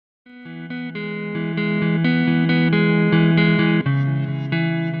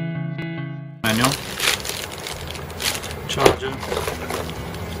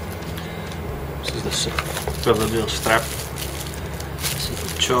proverbial strap. This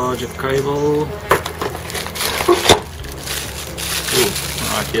is the charger cable.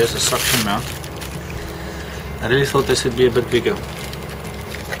 Alright, here's a suction mount. I really thought this would be a bit bigger,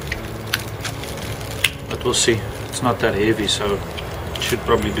 but we'll see. It's not that heavy, so it should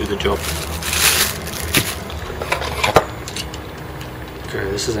probably do the job.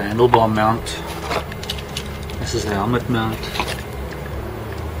 Okay, this is a handlebar mount. This is the helmet mount.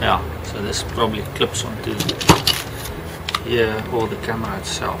 Yeah, so this probably clips onto here or the camera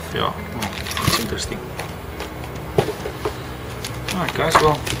itself. Yeah, oh, that's interesting. Alright guys,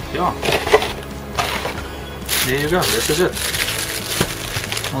 well, yeah, there you go, this is it.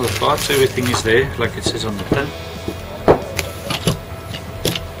 All the parts, everything is there like it says on the tin.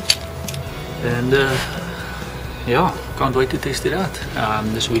 And yeah, can't wait to test it out.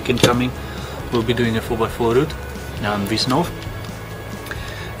 This weekend coming we'll be doing a 4x4 route, Wiesnhof,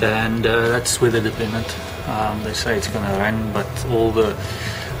 and that's weather dependent. They say it's gonna rain, but all the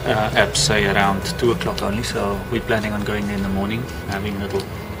apps say around 2 o'clock only, so we're planning on going there in the morning, having a little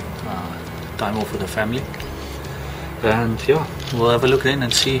time off with the family, and yeah, we'll have a look then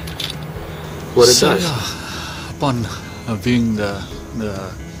and see what it does. Yeah, upon viewing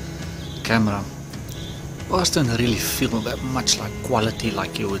the camera, it doesn't really feel that much like quality,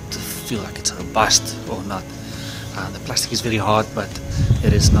 like you would feel like it's robust or not. The plastic is very hard, but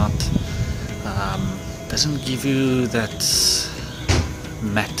it is not, doesn't give you that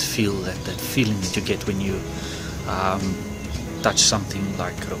matte feel, that feeling that you get when you touch something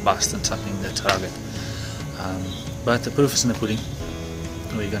like robust and something that's rugged. But the proof is in the pudding.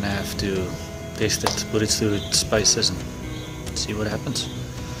 We're gonna have to test it, put it through its paces and see what happens.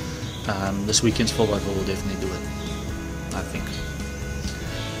 This weekend's 4x4 will definitely do it, I think.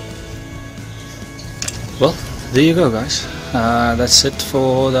 Well, there you go guys. That's it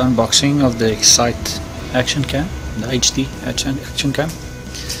for the unboxing of the Excite action cam, the HD action cam.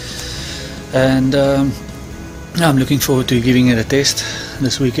 And I'm looking forward to giving it a test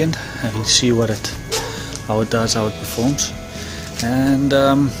this weekend and see how it does, how it performs. And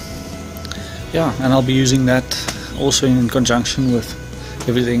yeah, and I'll be using that also in conjunction with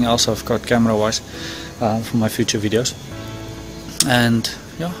everything else I've got camera wise for my future videos. And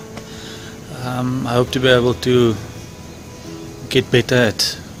yeah, I hope to be able to get better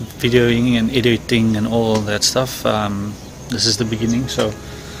at videoing and editing and all that stuff. This is the beginning, so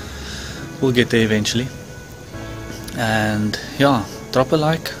we'll get there eventually. And yeah, drop a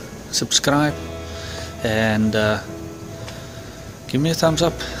like, subscribe, and give me a thumbs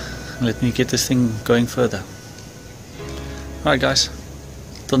up. Let me get this thing going further. Alright guys,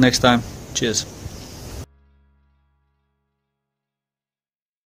 till next time, cheers.